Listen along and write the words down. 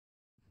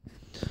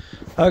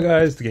Hi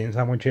guys, the Game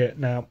Sandwich here.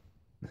 Now,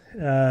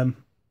 um,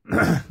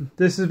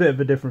 this is a bit of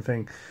a different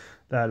thing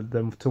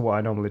than to what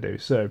I normally do.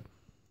 So,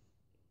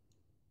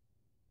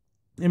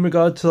 in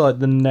regard to like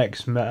the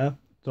next meta,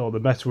 or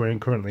the meta we're in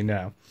currently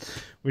now,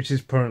 which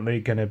is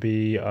currently going to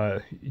be,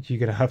 you're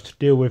going to have to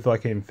deal with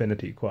like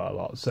Infinity quite a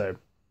lot. So,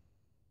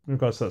 in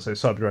regards to that, so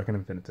Cyber Dragon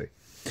Infinity.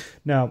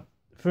 Now,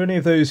 for any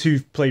of those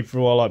who've played for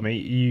a while like me,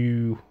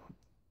 you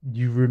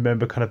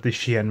remember kind of the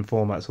Shien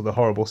formats or the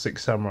horrible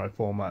Six Samurai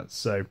formats.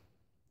 So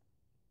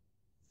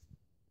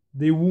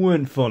they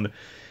weren't fun,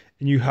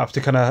 and you have to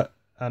kind of,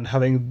 and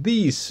having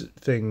these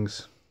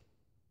things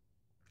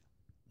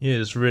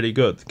is really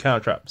good. The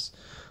counter traps,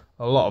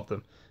 a lot of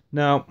them.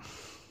 Now,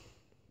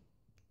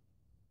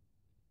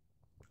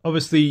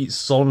 obviously,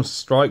 Solemn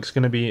Strike's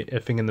going to be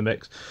a thing in the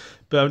mix,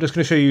 but I'm just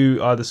going to show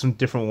you either some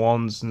different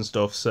ones and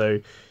stuff,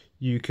 so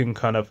you can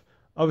kind of,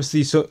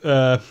 obviously,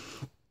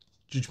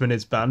 Judgment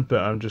is banned,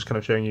 but I'm just kind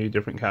of showing you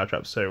different counter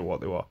traps, so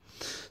what they are.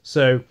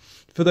 So,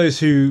 for those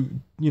who,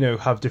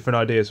 have different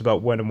ideas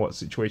about when and what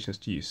situations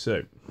to use,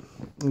 so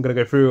I'm going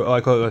to go through,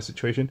 I call it a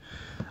situation.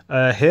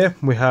 Here,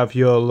 we have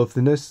your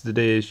Loveliness, that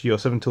is your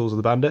 7 Tools of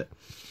the Bandit.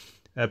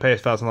 Pay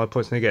 1,000 life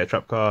points and get a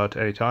trap card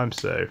anytime,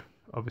 so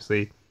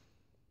obviously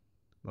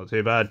not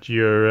too bad.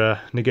 Your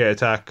negate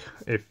attack,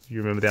 if you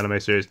remember the anime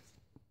series,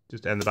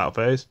 just end the battle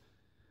phase.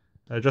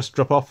 Just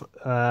drop off,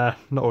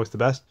 not always the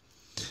best.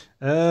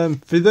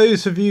 For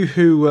those of you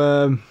who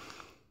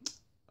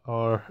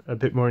are a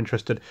bit more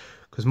interested,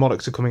 because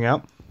Monarchs are coming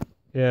out,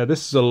 yeah,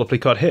 this is a lovely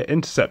card here,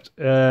 Intercept.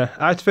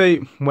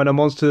 Activate when a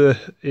monster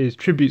is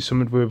tribute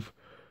summoned with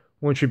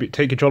one tribute,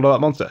 take control of that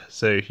monster.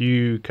 So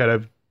you kind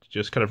of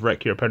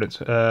wreck your opponent's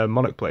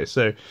Monarch play.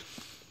 So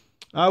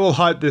I will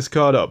hype this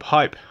card up.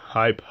 Hype.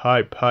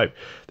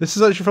 This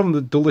is actually from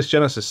the Duelist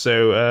Genesis.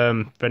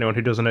 So for anyone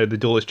who doesn't know, the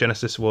Duelist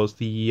Genesis was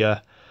the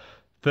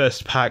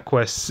first pack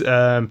where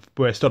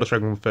Stardust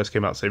Dragon first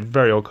came out. So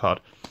very old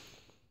card.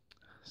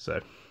 So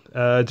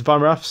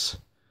Divine Wraths,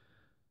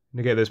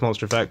 negate those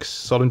monster effects.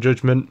 Solemn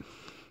Judgment.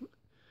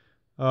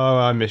 Oh,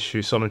 I miss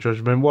you, Solemn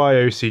Judgment. Why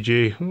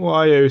OCG?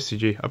 Why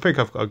OCG? I think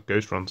I've got a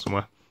Ghost Run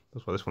somewhere.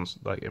 That's why this one's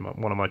like in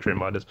one of my Dream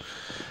Riders.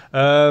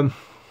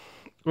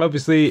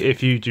 Obviously,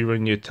 if you do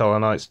run your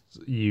Tellarknights,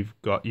 you've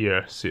got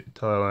your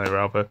Tellarknight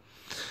Alpha.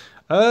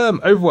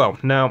 Overwhelm.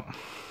 Now,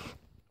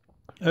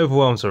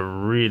 Overwhelm's a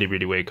really,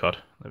 really weird card.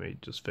 Let me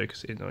just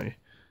focus in on you.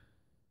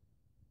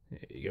 There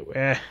you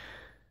go.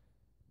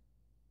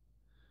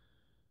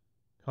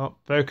 Can't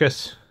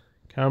focus.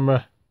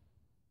 Camera.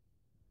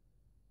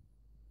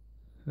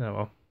 Oh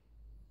well.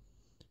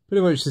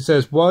 Pretty much it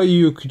says, while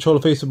you control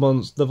a face of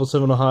monster, level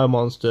 7 or higher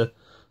monster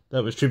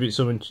that was tribute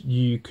summoned,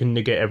 you can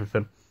negate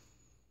everything.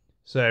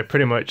 So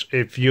pretty much,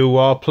 if you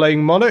are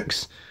playing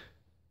Monarchs,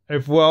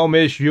 Overwhelm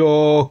is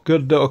your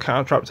good little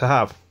counter trap to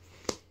have.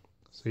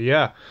 So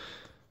yeah.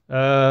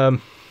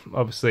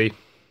 Obviously,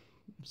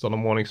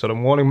 Solemn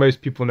Warning.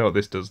 Most people know what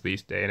this does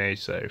these day and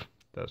age, so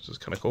that's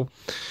just kind of cool.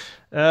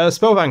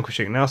 Spell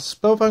Vanquishing. Now,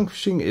 Spell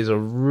Vanquishing is a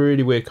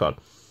really weird card.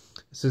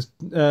 This is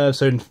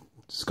so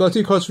discard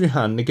 2 cards from your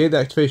hand, negate the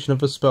activation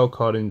of a spell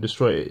card and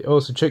destroy it.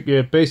 Also check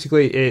your,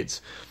 basically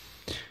it's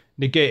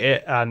negate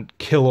it and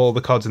kill all the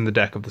cards in the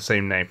deck of the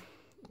same name.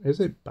 Is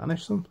it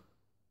banish them?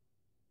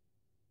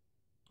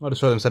 I'll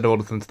destroy them, send all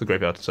of them to the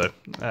graveyard, so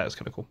that's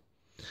kind of cool.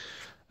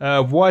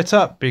 White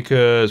Up,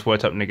 because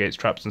White Up negates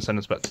traps and sends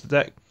us back to the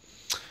deck.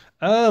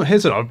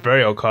 Here's a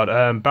very old card,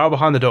 Barrel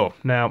Behind the Door.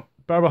 Now,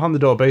 Barrel Behind the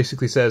Door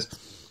basically says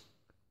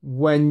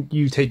when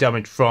you take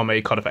damage from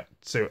a card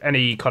effect, so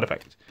any card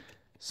effect.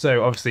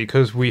 So obviously,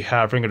 because we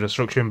have Ring of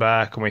Destruction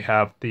back and we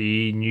have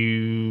the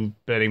new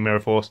Burning Mirror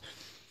Force,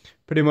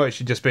 pretty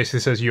much it just basically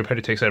says your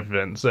opponent takes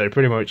everything. So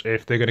pretty much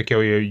if they're going to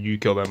kill you, you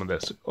kill them with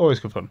this. Always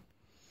good fun.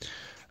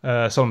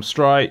 Solemn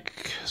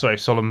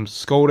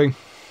Scolding.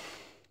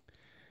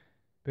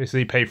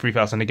 Basically pay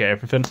 3,000 to get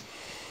everything.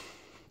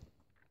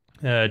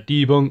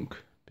 Debunk,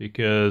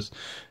 because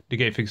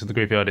negate things in the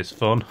graveyard is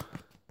fun.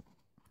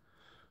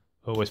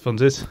 Always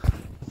fun is.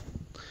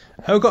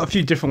 I've got a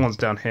few different ones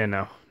down here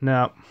now.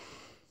 Now,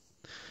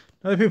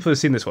 other people have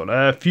seen this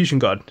one. Fusion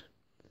Guard.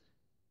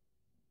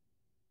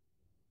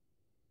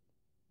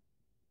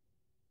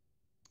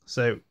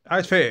 So,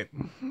 activate it.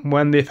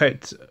 When the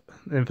effect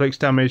inflicts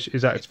damage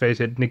is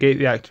activated, negate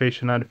the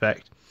activation and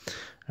effect.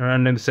 And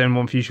random send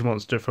one fusion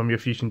monster from your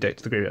fusion deck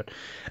to the graveyard.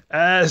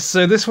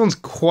 So this one's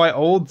quite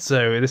old.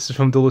 So this is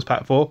from Duelist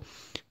Pack 4.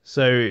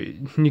 So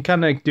you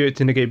can do it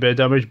to negate bear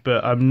damage,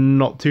 but I'm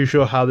not too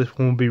sure how this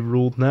one will be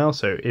ruled now.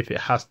 So if it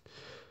has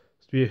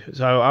to be,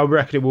 so I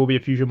reckon it will be a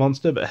fusion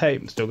monster, but hey,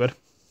 it's still good.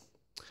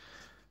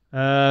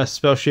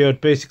 Spell Shield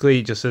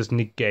basically just says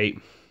negate.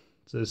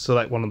 So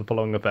select one of the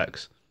following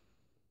effects.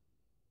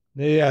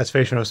 The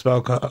activation of a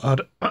spell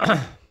card.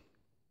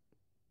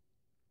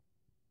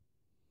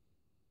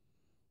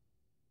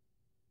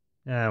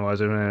 Yeah,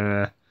 was it?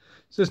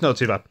 So it's not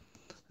too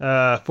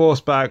bad. Force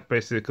Back,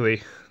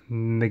 basically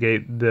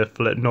negate the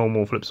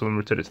normal flip summon,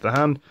 return it to the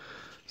hand.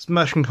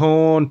 Smashing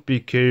Horn,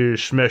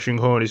 because Smashing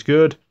Horn is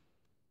good.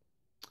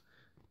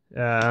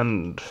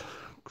 And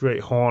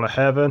Great Horn of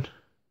Heaven,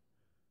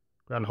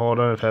 Grand Horn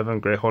of Heaven,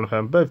 Great Horn of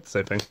Heaven, both the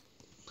same thing.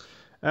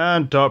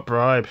 And Dark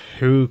Bribe.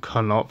 Who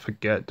cannot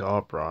forget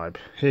Dark Bribe?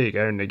 Here you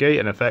go, negate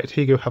an effect.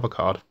 Here you go, have a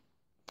card.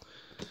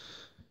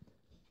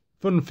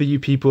 Fun for you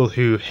people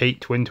who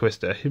hate Twin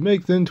Twister. You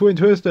make them Twin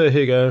Twister.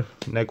 Here you go,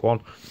 neg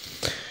 1.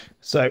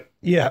 So,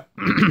 yeah.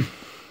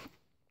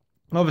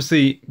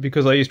 Obviously,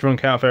 because I used to run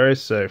Counter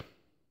Fairies, so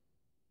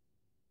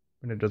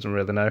it doesn't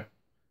really know.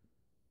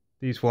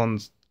 These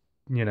ones,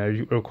 you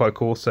know, are quite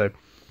cool. So,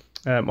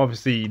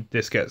 obviously,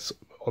 this gets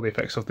all the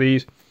effects of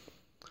these.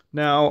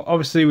 Now,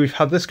 obviously, we've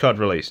had this card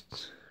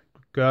released,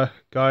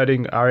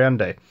 Guiding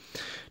Ariande.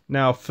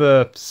 Now,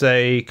 for,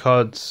 say,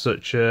 cards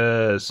such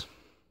as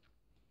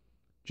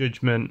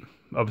Judgment,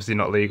 obviously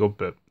not legal,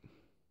 but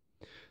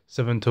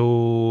 7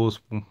 Tools,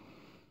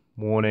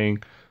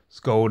 Warning,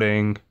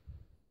 Scolding,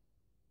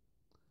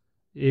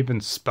 even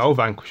Spell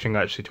Vanquishing,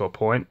 actually, to a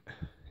point.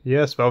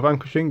 Yeah, Spell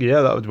Vanquishing,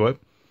 yeah, that would work.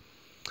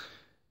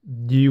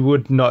 You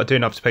would not do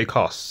enough to pay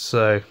costs,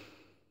 so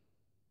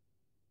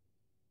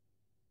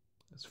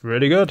it's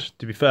really good,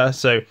 to be fair.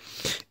 So,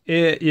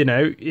 you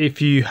know,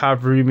 if you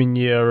have room in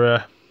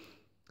your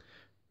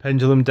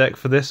Pendulum deck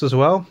for this as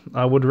well,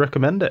 I would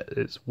recommend it.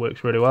 It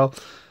works really well.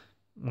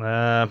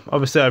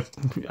 Obviously,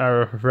 I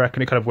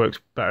reckon it kind of works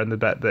better in the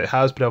deck that it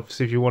has, but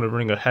obviously if you want to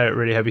run a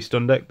really heavy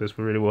stun deck, this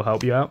really will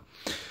help you out.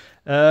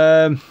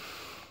 And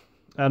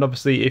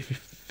obviously,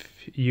 if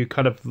you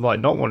kind of like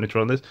not wanting to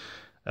run this,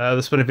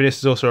 the Spinning Venus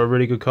is also a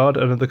really good card.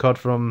 Another card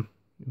from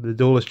the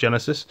Duelist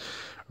Genesis.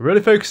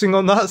 Really focusing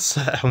on that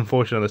set,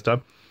 unfortunately, this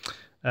time.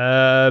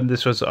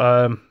 This was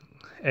from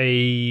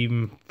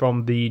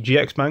the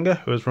GX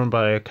manga. It was run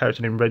by a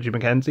character named Reggie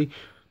McKenzie.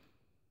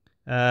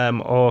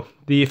 Or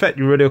the effect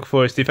you're really looking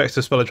for is the effects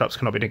of spell and traps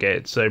cannot be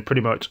negated. So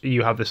pretty much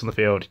you have this on the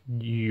field,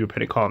 your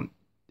opponent can't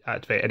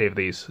activate any of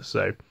these.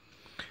 So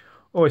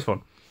always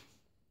fun.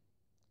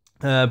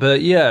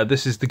 But yeah,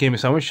 this is the Gaming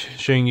Sandwich,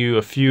 showing you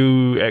a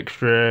few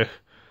extra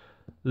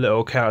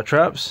little counter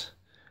traps.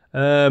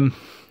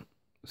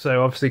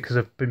 So obviously,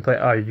 because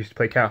I used to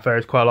play Counter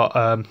Fairies quite a lot.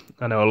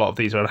 I know a lot of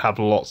these would have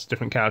lots of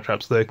different counter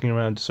traps lurking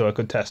around, so I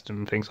could test them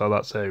and things like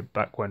that. So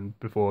back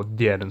before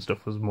DN and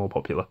stuff was more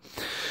popular.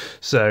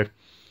 So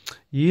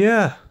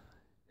yeah,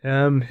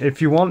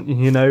 if you want,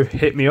 you know,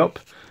 hit me up.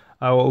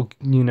 I will,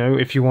 you know,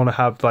 if you want to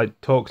have like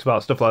talks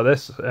about stuff like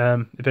this.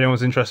 If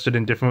anyone's interested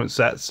in different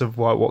sets of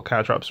what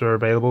counter traps are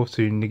available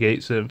to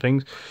negate certain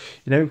things,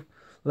 you know,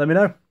 let me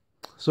know.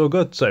 It's all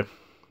good. So.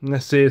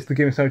 Let's see, it's the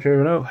Gaming Sandwich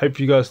over now. Hope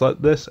you guys like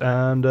this,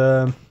 and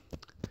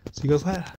see you guys later.